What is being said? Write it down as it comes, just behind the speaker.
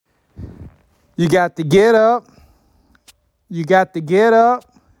You got to get up. You got to get up.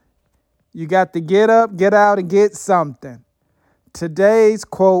 You got to get up, get out, and get something. Today's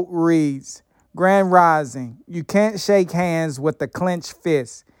quote reads, Grand Rising, you can't shake hands with a clenched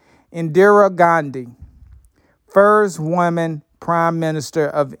fist. Indira Gandhi, first woman Prime Minister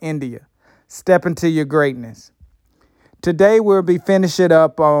of India. Step into your greatness. Today we'll be finishing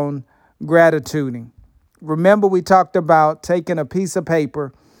up on gratituding. Remember we talked about taking a piece of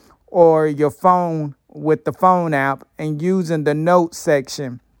paper or your phone with the phone app and using the notes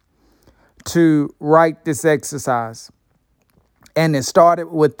section to write this exercise. And it started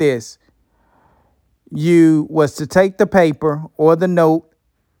with this. You was to take the paper or the note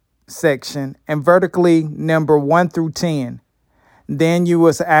section and vertically number 1 through 10. Then you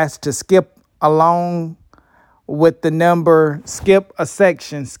was asked to skip along with the number, skip a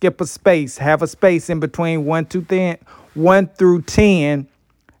section, skip a space, have a space in between 1 through 10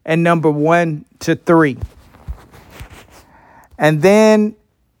 and number 1 to 3. And then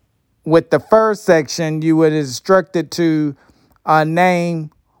with the first section, you were instructed to name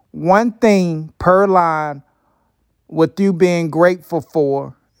one thing per line with you being grateful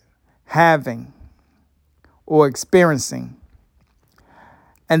for, having, or experiencing.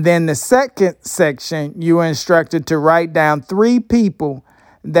 And then the second section, you were instructed to write down 3 people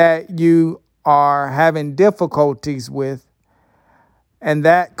that you are having difficulties with. And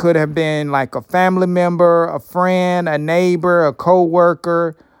that could have been like a family member, a friend, a neighbor, a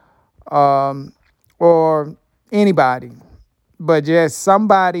coworker, or anybody. But just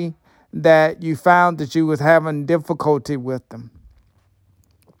somebody that you found that you was having difficulty with them.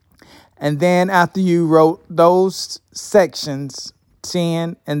 And then after you wrote those sections,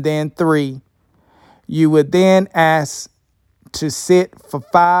 10 and then 3, you would then ask to sit for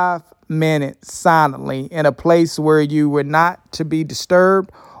 5 minutes silently in a place where you were not to be disturbed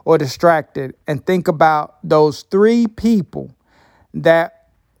or distracted and think about those 3 people that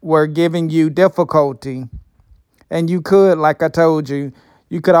were giving you difficulty. And you could, like I told you,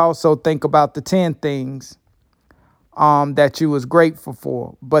 you could also think about the 10 things that you was grateful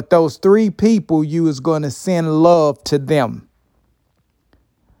for. But those 3 people, you was going to send love to them.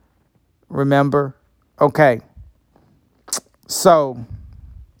 Remember? Okay. So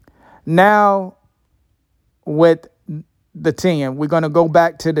now with the 10, we're going to go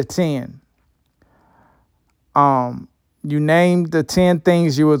back to the 10. You named the 10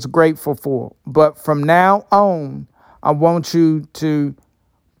 things you was grateful for. But from now on, I want you to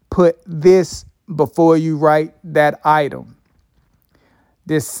put this before you write that item.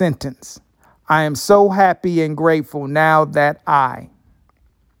 This sentence. I am so happy and grateful now that I.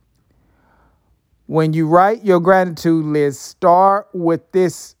 When you write your gratitude list, start with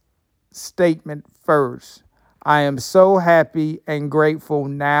this statement first. I am so happy and grateful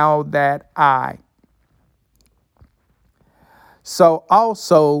now that I. So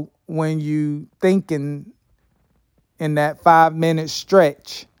also, when you thinking in that 5-minute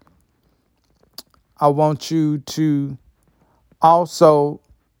stretch, I want you to also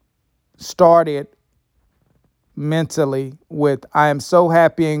start it mentally with, I am so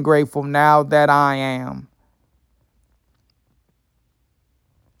happy and grateful now that I am.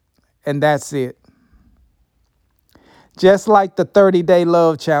 And that's it. Just like the 30-day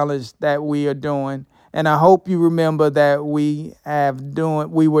love challenge that we are doing. And I hope you remember that we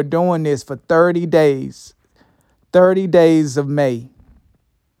were doing this for 30 days. 30 days of May.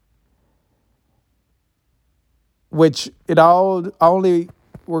 Which it all only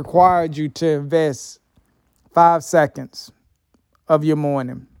required you to invest 5 seconds of your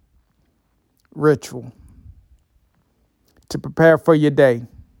morning ritual to prepare for your day.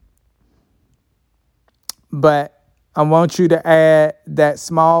 But I want you to add that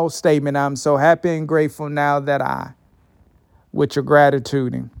small statement, I'm so happy and grateful now that I, with your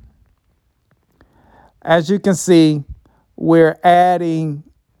gratituding. As you can see, we're adding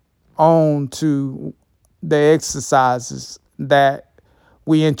on to the exercises that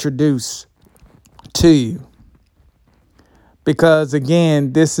we introduce to you. Because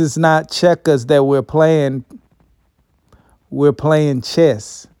again, this is not checkers that we're playing. We're playing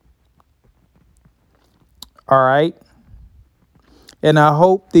chess. All right. And I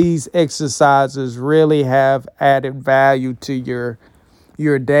hope these exercises really have added value to your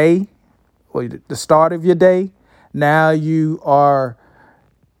day or the start of your day. Now you are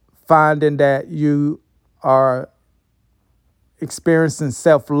finding that you are experiencing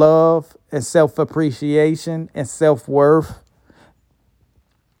self-love and self-appreciation and self-worth.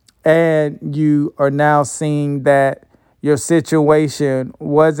 And you are now seeing that your situation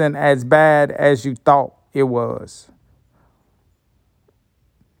wasn't as bad as you thought it was.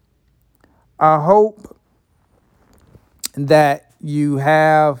 I hope that you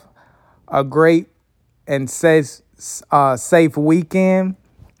have a great and safe weekend.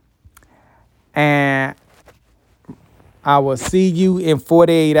 And I will see you in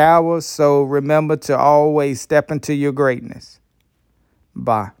 48 hours. So remember to always step into your greatness.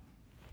 Bye.